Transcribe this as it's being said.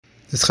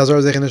This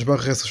Chazar Zechinish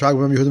Baruch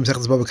Yehudim Yehudim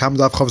Sechtes Bava Kamma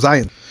Daf Chav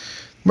Zayin.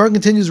 Mark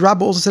continues,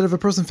 Rabba also said if a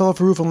person fell off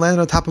a roof and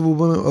landed on top of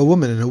a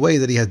woman in a way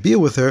that he had beer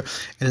with her,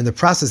 and in the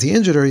process he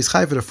injured her, he's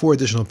chayav for 4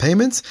 additional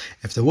payments.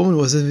 If the woman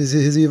was his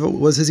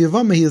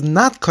yavama, he is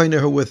not kind to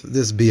her with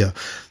this beer.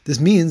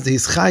 This means that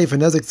he's chayav for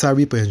nezik tzar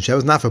ripa and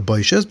shev, not for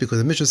boishes, because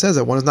the Mishnah says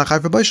that one is not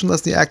chayav for boishes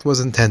unless the act was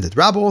intended.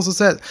 Rabba also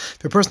said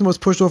if a person was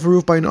pushed off a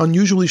roof by an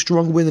unusually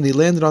strong wind and he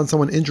landed on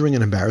someone, injuring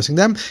and embarrassing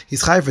them,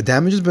 he's chayav for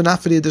damages, but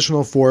not for the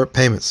additional 4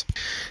 payments.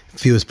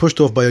 If he was pushed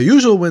off by a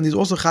usual wind, he's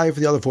also chayav for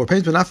the other 4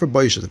 payments, but not for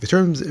boishes.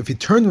 If he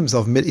turned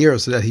himself mid-air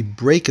so that he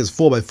break his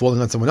fall by falling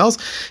on someone else,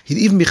 he'd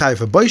even be chayav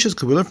for boishes,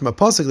 because we learn from a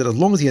pasuk that as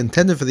long as he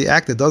intended for the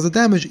act that does the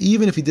damage,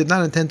 even if he did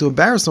not intend to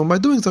embarrass someone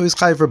by doing so, he's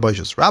chayav for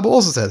boishes. Rabba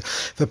also said,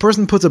 if a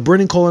person puts a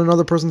burning coal on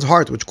another person's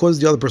heart, which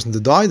causes the other person to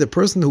die, the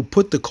person who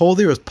put the coal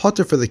there is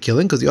potter for the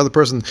killing, because the other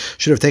person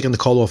should have taken the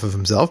coal off of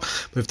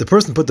himself. But if the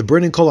person put the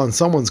burning coal on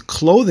someone's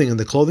clothing and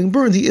the clothing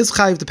burned, he is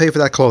chayav to pay for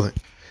that clothing.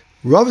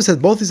 Rava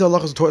said both these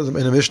halachas are taught in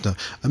a Mishnah.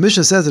 A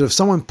Mishnah says that if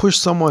someone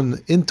pushed someone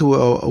into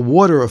a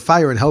water or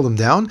fire and held him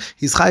down,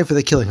 he's chayav for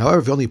the killing. However,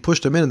 if he only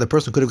pushed him in and the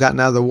person could have gotten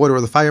out of the water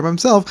or the fire by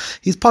himself,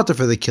 he's potter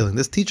for the killing.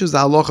 This teaches the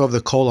halacha of the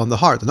coal on the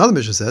heart. Another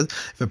Mishnah says,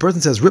 if a person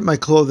says, rip my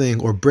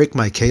clothing or break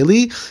my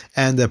keli,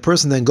 and the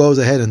person then goes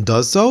ahead and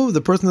does so,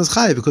 the person is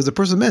chayav, because the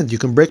person meant, you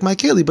can break my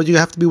keli, but you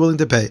have to be willing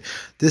to pay.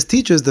 This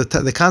teaches the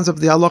concept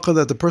of the halacha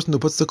that the person who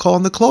puts the coal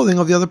on the clothing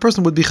of the other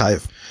person would be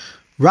chayav.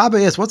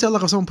 Rabbi asks, what's the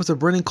halacha if someone puts a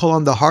burning coal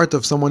on the heart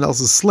of someone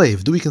else's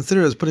slave? Do we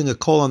consider it as putting a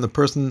coal on the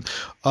person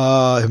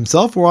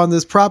himself or on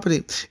this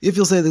property? If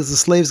you'll say that the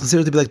slave is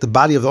considered to be like the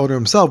body of the owner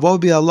himself, what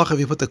would be a halacha if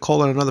you put the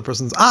coal on another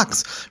person's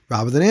ox?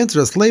 Rabbi then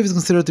answered, a slave is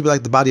considered to be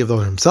like the body of the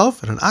owner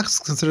himself, and an ox is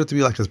considered to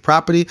be like his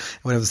property,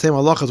 and we have the same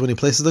halacha as when he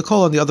places the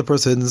coal on the other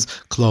person's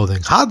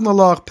clothing. Had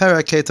malach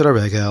perek keter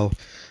regel.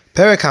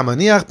 Perek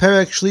hamaniach,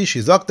 perek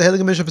shlishi. Zok the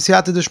helig mishnah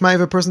b'siyata d'shmai.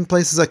 If a person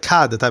places a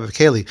kad, the type of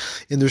keli,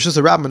 in the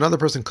rishus harabim, another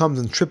person comes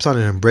and trips on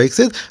it and breaks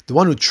it. The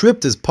one who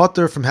tripped is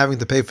potter from having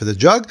to pay for the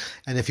jug,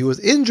 and if he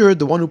was injured,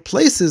 the one who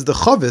places the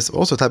chavis,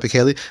 also a type of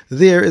keli,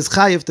 there is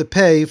chayiv to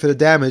pay for the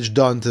damage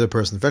done to the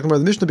person. In fact, the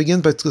Mishnah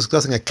begins by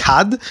discussing a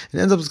kad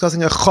and ends up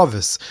discussing a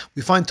chavis.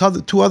 We find 2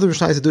 other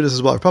mishnayos to do this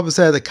as well. Probably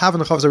say that kav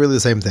and a chavis are really the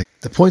same thing.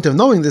 The point of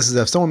knowing this is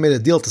that if someone made a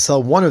deal to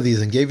sell one of these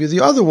and gave you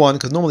the other one,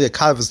 because normally a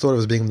kav is thought of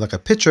as being like a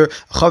pitcher,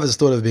 a chavis is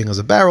thought of being as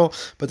a barrel,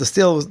 but the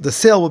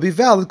sale will be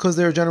valid because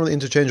they're generally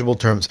interchangeable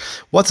terms.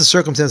 What's the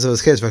circumstance of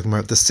this case?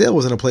 If the sale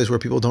was in a place where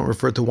people don't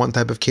refer to one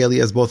type of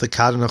keli as both a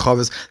kad and a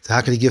chavis, so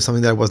how can he give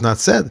something that was not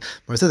said?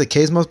 I said the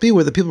case must be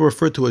where the people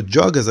refer to a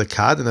jug as a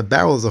kad and a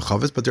barrel as a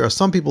chavis, but there are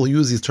some people who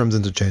use these terms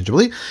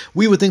interchangeably.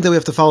 We would think that we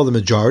have to follow the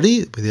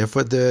majority, but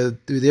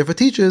therefore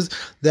teaches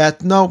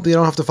that no, you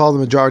don't have to follow the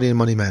majority in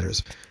money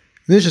matters.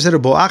 Mishnah said,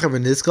 "Why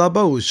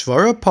is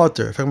he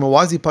potter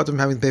from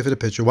having to pay for the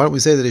pitcher? Why don't we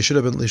say that he should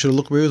have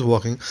looked where he was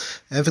walking?"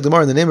 And for the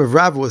Gemara, in the name of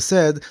Rav, was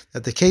said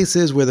that the case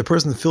is where the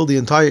person filled the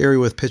entire area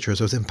with pitchers,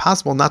 so it's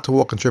impossible not to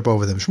walk and trip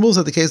over them. Shmuel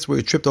said the case where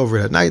he tripped over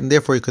it at night, and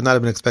therefore he could not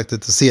have been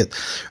expected to see it.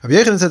 Rabbi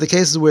Yechanan said the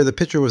case is where the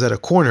pitcher was at a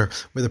corner,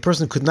 where the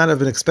person could not have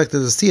been expected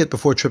to see it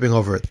before tripping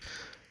over it.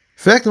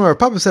 In fact, our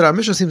Papa said our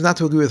Mishnah seems not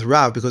to agree with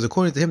Rav, because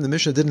according to him, the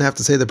Mishnah didn't have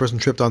to say the person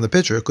tripped on the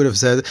pitcher. It could have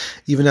said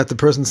even that the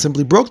person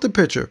simply broke the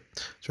pitcher.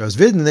 So as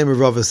Vid, in the name of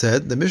Rava,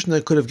 said, the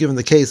Mishnah could have given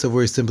the case of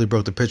where he simply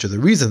broke the pitcher. The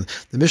reason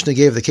the Mishnah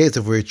gave the case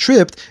of where he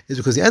tripped is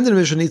because the end of the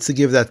Mishnah needs to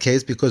give that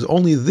case, because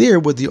only there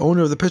would the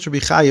owner of the pitcher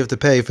be chayiv to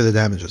pay for the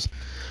damages.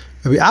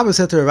 Rabbi Abba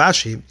said to Rav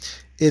Ashi,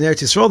 in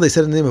Eretz Yisrael, they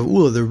said in the name of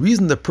Ula, the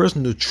reason the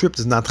person who tripped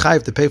is not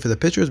chayiv to pay for the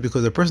pitcher is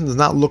because the person does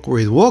not look where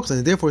he walks,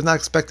 and therefore is not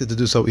expected to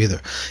do so either.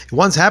 It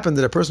once happened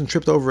that a person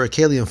tripped over a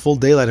keli in full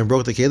daylight and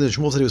broke the keli, and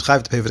Shmuel said he was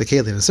chayiv to pay for the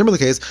keli. In a similar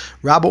case,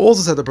 Rabbah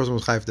also said the person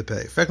was chayiv to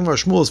pay. In fact,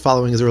 Shmuel is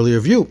following his earlier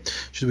view.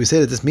 Should we say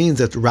that this means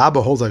that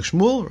Rabbah holds like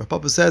Shmuel?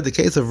 Papa said the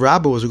case of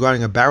Rabbah was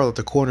regarding a barrel at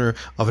the corner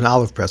of an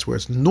olive press, where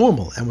it's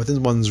normal and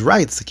within one's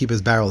rights to keep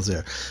his barrels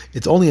there.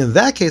 It's only in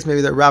that case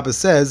maybe that Rabbah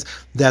says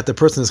that the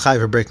person is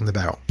chayiv for breaking the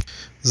barrel.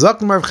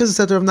 Zakn Rav Chisda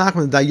said to Rav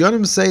Nachman,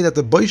 Dayanim say that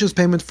the boish's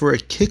payment for a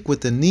kick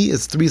with the knee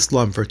is 3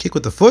 slum, for a kick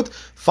with the foot,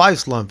 5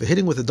 slum, for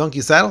hitting with a donkey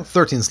saddle,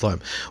 13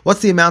 slum.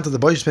 What's the amount of the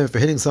boish's payment for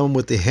hitting someone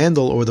with the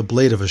handle or the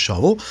blade of a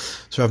shovel?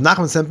 So Rav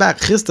Nachman sent back,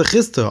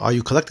 Chista, are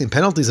you collecting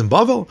penalties in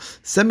Bava?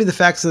 Send me the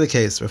facts of the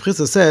case. Rav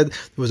Chisda said there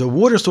was a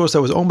water source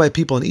that was owned by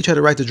people, and each had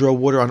a right to draw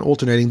water on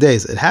alternating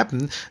days. It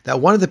happened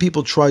that one of the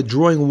people tried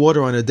drawing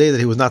water on a day that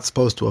he was not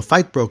supposed to. A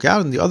fight broke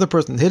out, and the other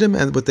person hit him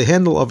and with the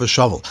handle of a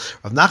shovel.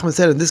 Rav Nachman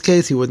said in this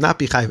case he would not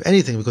be chayiv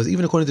anything, because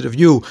even according to the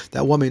view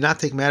that one may not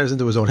take matters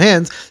into his own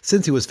hands,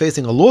 since he was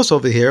facing a loss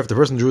over here, if the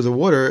person drew the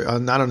water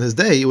not on his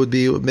day, it would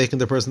be making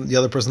the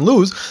other person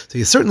lose. So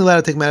he's certainly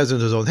allowed to take matters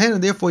into his own hand,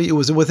 and therefore it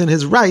was within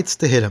his rights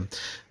to hit him.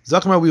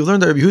 Zakmar, we've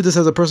learned that Rabbi Yehuda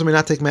says a person may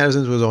not take matters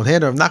into his own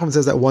hand, or Rav Nachman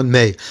says that one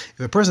may. If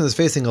a person is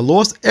facing a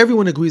loss,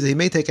 everyone agrees that he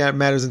may take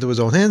matters into his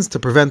own hands to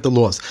prevent the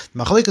loss.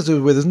 Machlekes is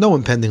where there's no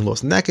impending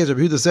loss. In that case,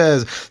 Rabbi Yehuda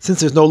says, since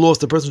there's no loss,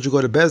 the person should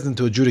go to Beis Din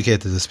to adjudicate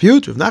the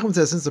dispute. Rav Nachman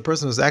says, since the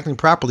person is acting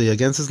properly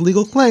against his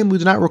legal claim, we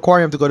do not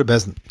require him to go to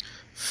Beis Din.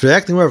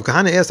 Reacting where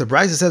Kahana asked, the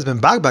Brisa says, Ben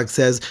Bagbag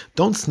says,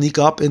 don't sneak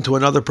up into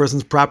another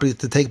person's property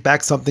to take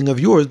back something of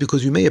yours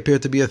because you may appear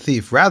to be a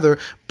thief. Rather,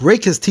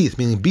 break his teeth,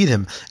 meaning beat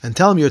him, and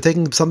tell him you're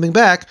taking something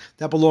back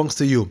that belongs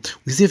to you.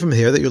 We see from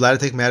here that you're allowed to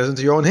take matters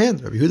into your own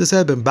hand. Rabbi Yehuda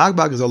said, Ben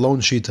Bagbag is a lone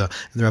shita,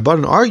 and the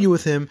Rabbanan argue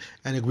with him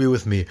and agree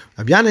with me.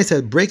 Rabbi Yanai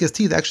said, break his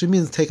teeth accally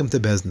means take him to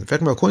Bezdin. In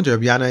fact, according to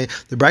Rabbi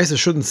Yanai, the Brisa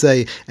shouldn't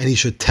say, and he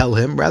should tell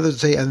him, rather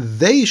say, and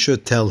they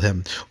should tell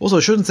him. Also,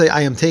 it shouldn't say,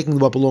 I am taking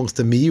what belongs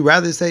to me,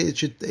 rather say it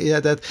should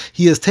that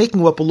he is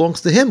taking what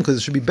belongs to him, because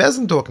it should be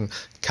Bezdin talking.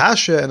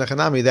 Kasha and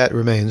Achanami, that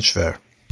remains shver.